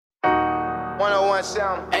101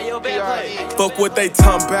 Sound. Hey, yo, PRE. Fuck what they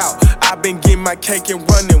talking about. I've been getting my cake and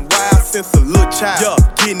running wild since a little child.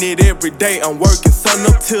 Yeah, getting it every day. I'm working sun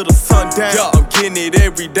up till the sun down. Yeah, I'm getting it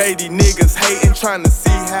every day. These niggas hating, trying to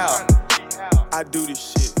see how I do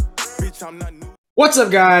this shit. Bitch, I'm not new. What's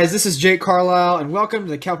up, guys? This is Jake Carlisle, and welcome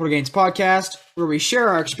to the Capital Gains Podcast, where we share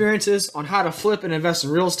our experiences on how to flip and invest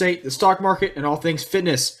in real estate, the stock market, and all things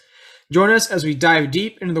fitness. Join us as we dive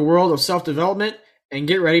deep into the world of self-development and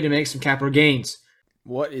get ready to make some capital gains.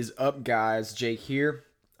 What is up, guys? Jake here.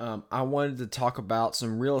 I wanted to talk about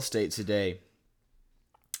some real estate today.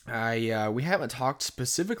 We haven't talked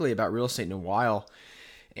specifically about real estate in a while,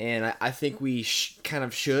 and I think we kind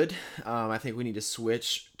of should. I think we need to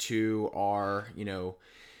switch to our,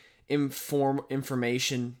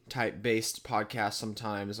 information type based podcast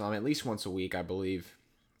sometimes, at least once a week, I believe.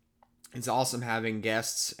 It's awesome having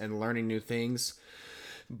guests and learning new things.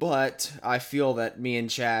 But I feel that me and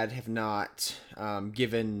Chad have not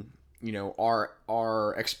given,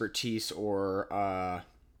 our expertise or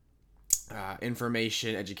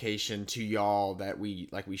information, education to y'all that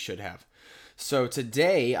we should have. So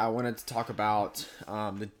today I wanted to talk about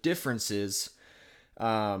the differences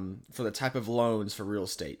for the type of loans for real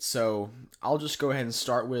estate. So I'll just go ahead and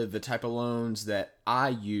start with the type of loans that I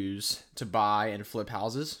use to buy and flip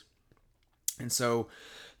houses. And so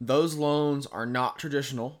those loans are not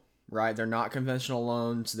traditional, right? They're not conventional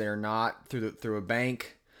loans. They're not through a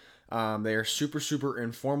bank. They are super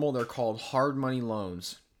informal. They're called hard money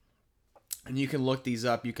loans. And you can look these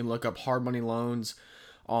up. You can look up hard money loans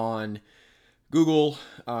on Google.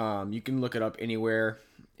 You can look it up anywhere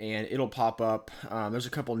and it'll pop up. There's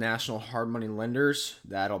a couple national hard money lenders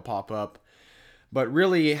that'll pop up. But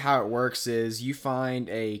really how it works is you find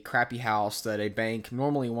a crappy house that a bank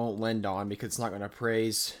normally won't lend on because it's not going to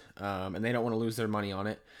appraise and they don't want to lose their money on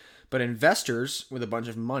it. But investors with a bunch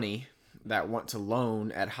of money that want to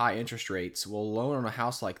loan at high interest rates will loan on a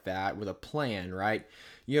house like that with a plan, right?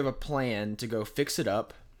 You have a plan to go fix it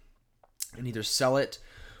up and either sell it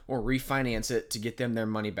or refinance it to get them their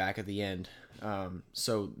money back at the end.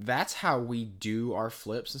 So that's how we do our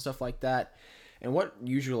flips and stuff like that. And what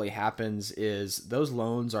usually happens is those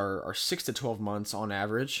loans are 6 to 12 months on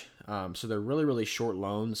average. So they're really short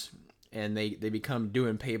loans, and they become due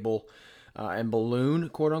and payable and balloon,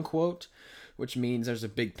 quote unquote, which means there's a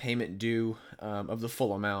big payment due of the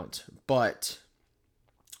full amount. But,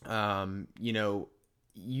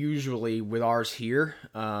 usually with ours here,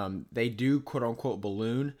 they do quote unquote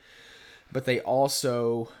balloon, but they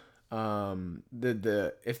also,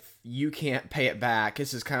 if you can't pay it back,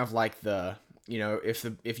 this is kind of like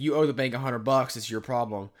if you owe the bank $100, it's your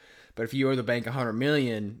problem. But if you owe the bank $100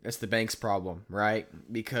 million, it's the bank's problem, right?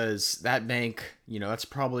 Because that bank, that's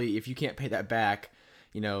probably, if you can't pay that back,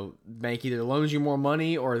 bank either loans you more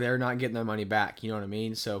money or they're not getting their money back. You know what I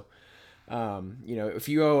mean? So, if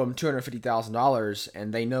you owe them $250,000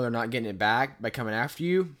 and they know they're not getting it back by coming after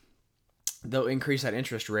you, they'll increase that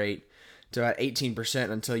interest rate to about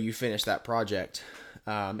 18% until you finish that project.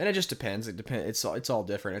 And it just depends. It's all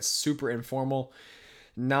different. It's super informal,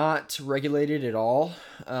 not regulated at all.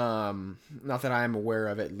 Not that I'm aware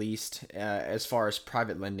of, at least as far as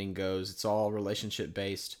private lending goes. It's all relationship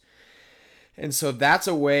based. And so that's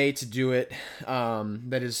a way to do it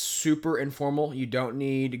that is super informal. You don't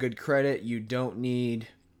need good credit. You don't need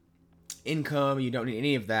income. You don't need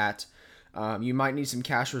any of that. You might need some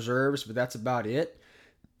cash reserves, but that's about it.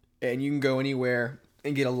 And you can go anywhere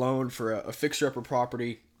and get a loan for a fixer-upper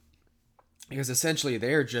property, because essentially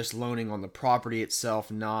they're just loaning on the property itself,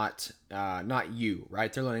 not you,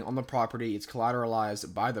 right? They're loaning on the property. It's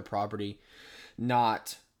collateralized by the property,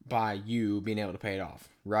 not by you being able to pay it off,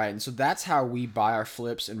 right? And so that's how we buy our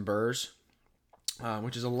flips and burrs,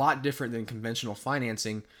 which is a lot different than conventional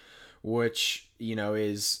financing, which,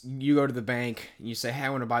 is you go to the bank, you say, hey, I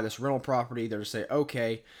want to buy this rental property. They'll say,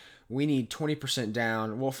 okay, we need 20%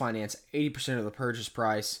 down. We'll finance 80% of the purchase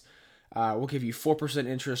price. We'll give you 4%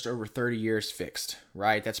 interest over 30 years fixed,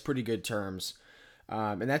 right? That's pretty good terms.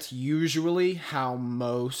 And that's usually how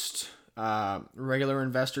most regular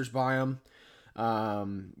investors buy them.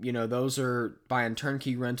 Those are buying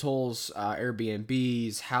turnkey rentals,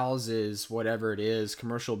 Airbnbs, houses, whatever it is,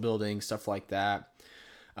 commercial buildings, stuff like that.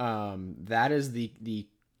 That is the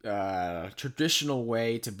traditional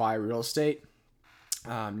way to buy real estate.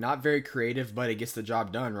 Not very creative, but it gets the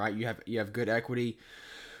job done, right? You have good equity,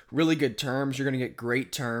 really good terms. You're going to get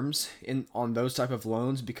great terms on those type of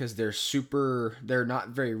loans because they're not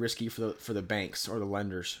very risky for the banks or the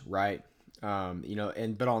lenders, right?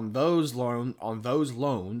 But on those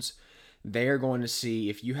loans, they're going to see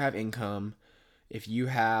if you have income, if you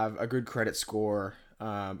have a good credit score,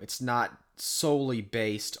 It's not solely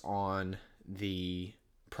based on the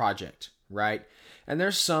project, right? And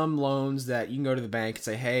there's some loans that you can go to the bank and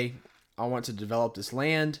say, hey, I want to develop this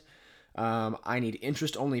land. I need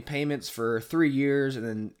interest-only payments for 3 years, and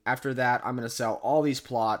then after that, I'm going to sell all these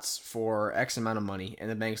plots for X amount of money. And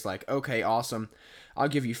the bank's like, okay, awesome. I'll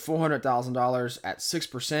give you $400,000 at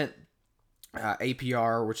 6%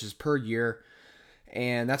 APR, which is per year.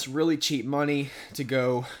 And that's really cheap money to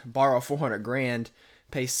go borrow 400 grand,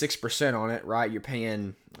 pay 6% on it, right? You're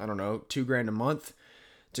paying, I don't know, $2,000 a month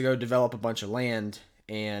to go develop a bunch of land.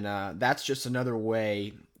 And that's just another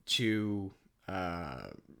way to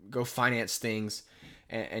go finance things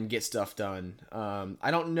and get stuff done.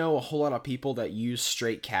 I don't know a whole lot of people that use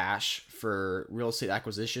straight cash for real estate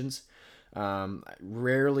acquisitions.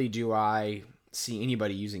 Rarely do I see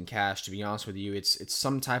anybody using cash, to be honest with you. It's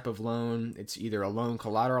some type of loan. It's either a loan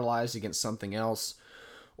collateralized against something else,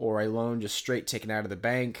 or a loan just straight taken out of the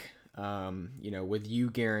bank, with you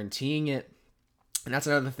guaranteeing it. And that's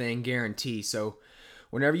another thing, guarantee. So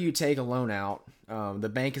whenever you take a loan out, the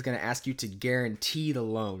bank is going to ask you to guarantee the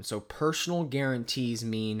loan. So personal guarantees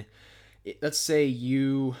mean, let's say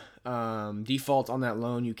you default on that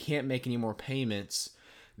loan, you can't make any more payments.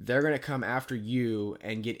 They're going to come after you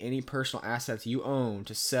and get any personal assets you own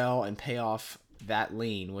to sell and pay off that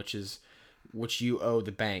lien, which you owe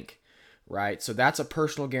the bank, right? So that's a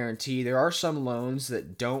personal guarantee. There are some loans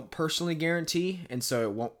that don't personally guarantee, and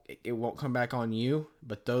so it won't come back on you,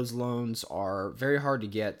 but those loans are very hard to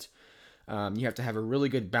get. You have to have a really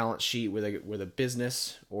good balance sheet with a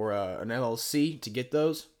business or an LLC to get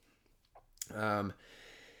those.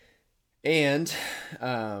 And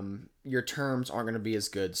your terms aren't going to be as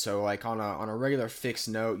good. So like on a regular fixed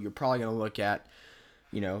note, you're probably going to look at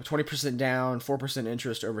 20% down, 4%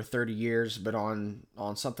 interest over 30 years. But on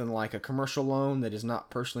something like a commercial loan that is not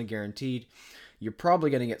personally guaranteed, you're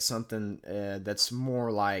probably going to get something that's more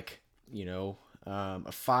like a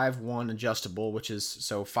 5/1 adjustable, which is,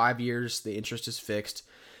 so 5 years the interest is fixed,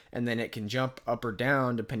 and then it can jump up or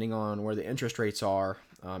down depending on where the interest rates are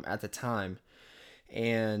at the time.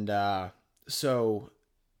 And so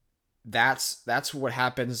that's what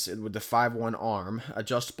happens with the 5/1 ARM.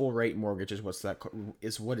 Adjustable rate mortgage is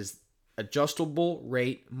adjustable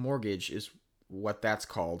rate mortgage is what that's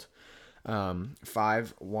called.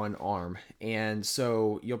 5/1 ARM. And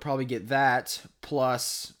so you'll probably get that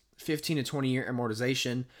plus 15 to 20 year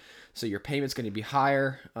amortization. So your payment's going to be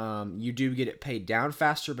higher. You do get it paid down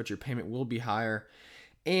faster, but your payment will be higher,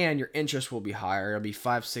 and your interest will be higher. It'll be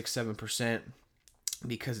 5, 6, 7%.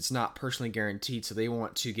 Because it's not personally guaranteed, so they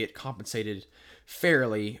want to get compensated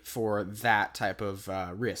fairly for that type of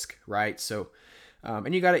risk, right? So,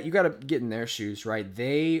 and you got to get in their shoes, right?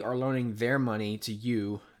 They are loaning their money to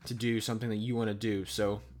you to do something that you want to do,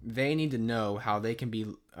 so they need to know how they can be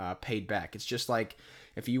paid back. It's just like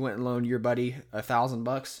if you went and loaned your buddy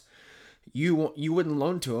 $1,000, you wouldn't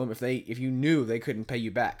loan to them if you knew they couldn't pay you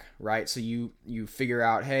back, right? So you figure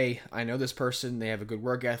out, hey, I know this person, they have a good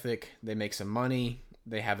work ethic, they make some money,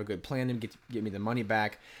 they have a good plan to get me the money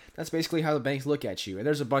back. That's basically how the banks look at you. And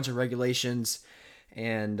there's a bunch of regulations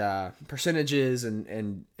and percentages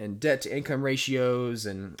and debt to income ratios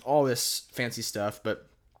and all this fancy stuff. But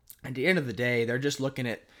at the end of the day, they're just looking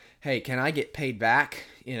at, hey, can I get paid back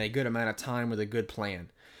in a good amount of time with a good plan?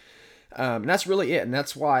 And that's really it. And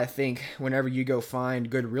that's why I think whenever you go find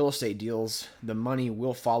good real estate deals, the money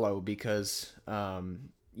will follow because,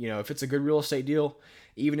 if it's a good real estate deal,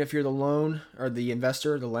 even if you're the loan or the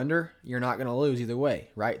investor, the lender, you're not going to lose either way,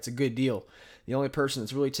 right? It's a good deal. The only person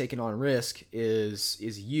that's really taking on risk is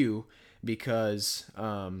you because,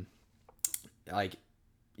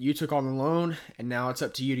 you took on the loan and now it's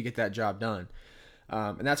up to you to get that job done.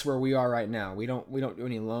 And that's where we are right now. We don't do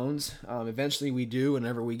any loans. Eventually we do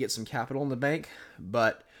whenever we get some capital in the bank.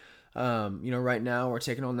 But, right now we're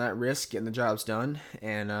taking on that risk, getting the jobs done,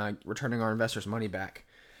 and returning our investors' money back.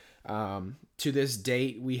 To this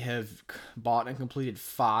date, we have bought and completed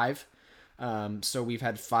 5. So we've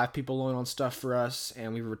had 5 people loan on stuff for us,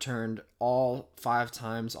 and we've returned all 5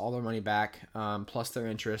 times all their money back, plus their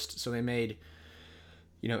interest. So they made,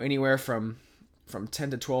 anywhere from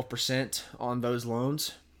 10 to 12% on those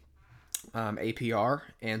loans, APR,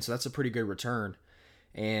 and so that's a pretty good return.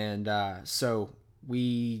 And so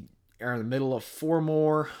we are in the middle of 4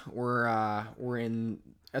 more. We're in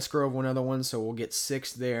escrow of one other one, so we'll get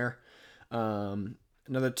 6 there.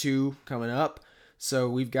 Another 2 coming up. So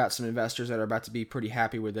we've got some investors that are about to be pretty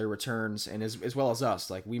happy with their returns, and as well as us.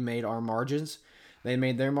 Like, we made our margins, they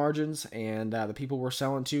made their margins, and the people we're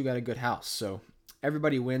selling to got a good house. So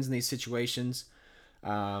everybody wins in these situations,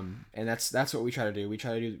 and that's what we try to do. We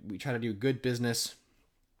try to do good business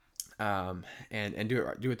and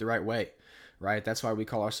do it the right way, right? That's why we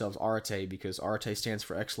call ourselves Arete, because Arete stands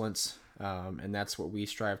for excellence, and that's what we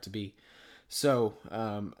strive to be. So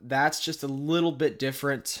that's just a little bit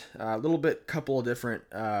different, couple of different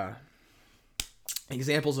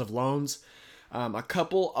examples of loans. A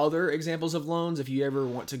couple other examples of loans, if you ever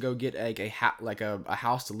want to go get a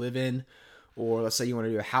house to live in, or let's say you want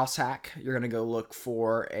to do a house hack, you're going to go look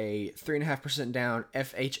for a 3.5% down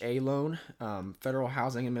FHA loan, Federal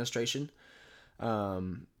Housing Administration.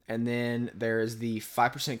 And then there is the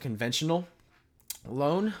 5% conventional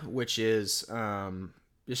loan, which is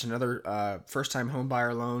just another first-time home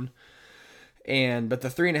buyer loan. But the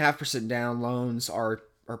 3.5% down loans are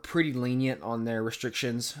pretty lenient on their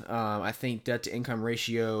restrictions. I think debt-to-income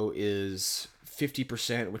ratio is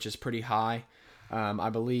 50%, which is pretty high. I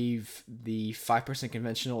believe the 5%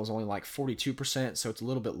 conventional is only like 42%, so it's a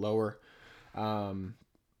little bit lower.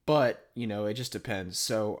 But, it just depends.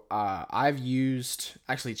 So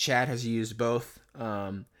Chad has used both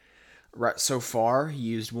right so far. He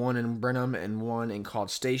used one in Brenham and one in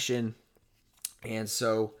College Station. And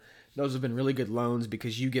so those have been really good loans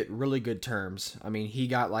because you get really good terms. I mean, he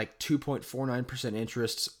got like 2.49%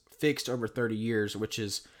 interest fixed over 30 years, which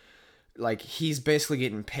is like he's basically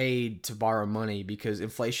getting paid to borrow money because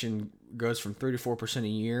inflation goes from 3 to 4% a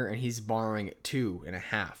year, and he's borrowing at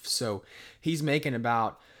 2.5%. So he's making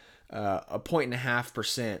about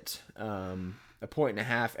 1.5%, a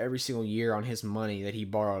 1.5% every single year on his money that he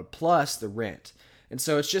borrowed, plus the rent. And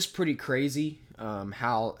so it's just pretty crazy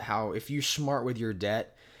how if you're smart with your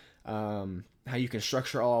debt, how you can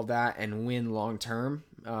structure all of that and win long term.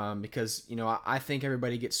 Because I think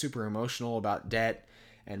everybody gets super emotional about debt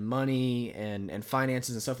and money and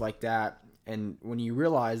finances and stuff like that. And when you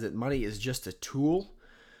realize that money is just a tool,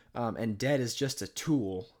 and debt is just a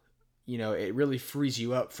tool, it really frees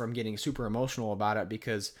you up from getting super emotional about it,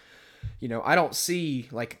 because, I don't see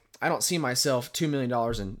myself $2 million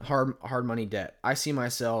in hard money debt. I see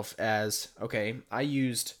myself as, okay, I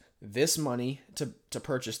used this money to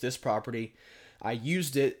purchase this property. I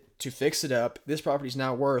used it to fix it up. This property is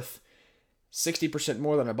now worth 60%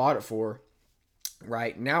 more than I bought it for.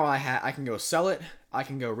 Right now, I can go sell it, I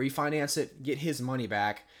can go refinance it, get his money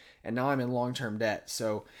back, and now I'm in long-term debt.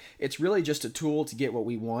 So it's really just a tool to get what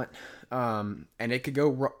we want, and it could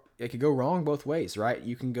go wrong both ways, right?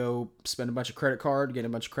 You can go spend a bunch of credit card, get a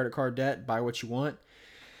bunch of credit card debt, buy what you want,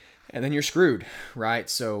 and then you're screwed, right?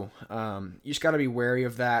 So you just got to be wary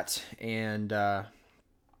of that, and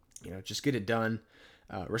just get it done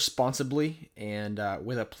responsibly and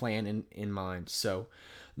with a plan in mind. So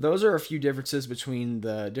those are a few differences between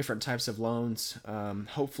the different types of loans.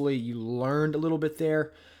 Hopefully you learned a little bit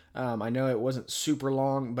there. I know it wasn't super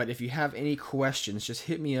long, but if you have any questions, just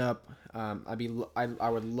hit me up. I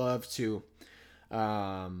would love to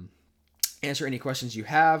answer any questions you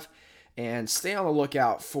have, and stay on the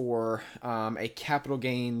lookout for a capital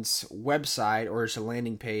gains website or just a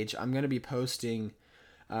landing page. I'm going to be posting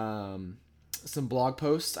some blog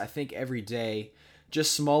posts, I think every day.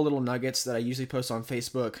 Just small little nuggets that I usually post on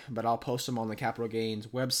Facebook, but I'll post them on the Capital Gains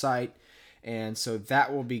website. And so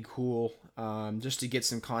that will be cool, just to get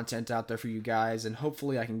some content out there for you guys. And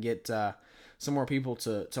hopefully I can get some more people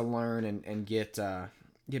to learn and get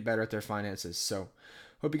better at their finances. So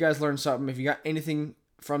hope you guys learned something. If you got anything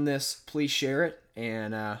from this, please share it.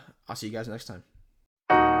 And I'll see you guys next time.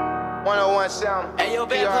 101 sound.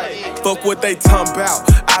 PRE. Fuck what they talking about.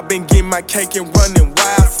 I've been getting my cake and running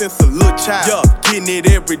wild since a little child. Yeah, getting it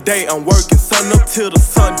every day. I'm working sun up till the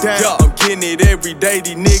sun down. Yeah, I'm getting it every day.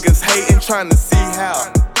 These niggas hating, trying to see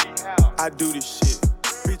how I do this shit.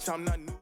 Bitch, I'm not new.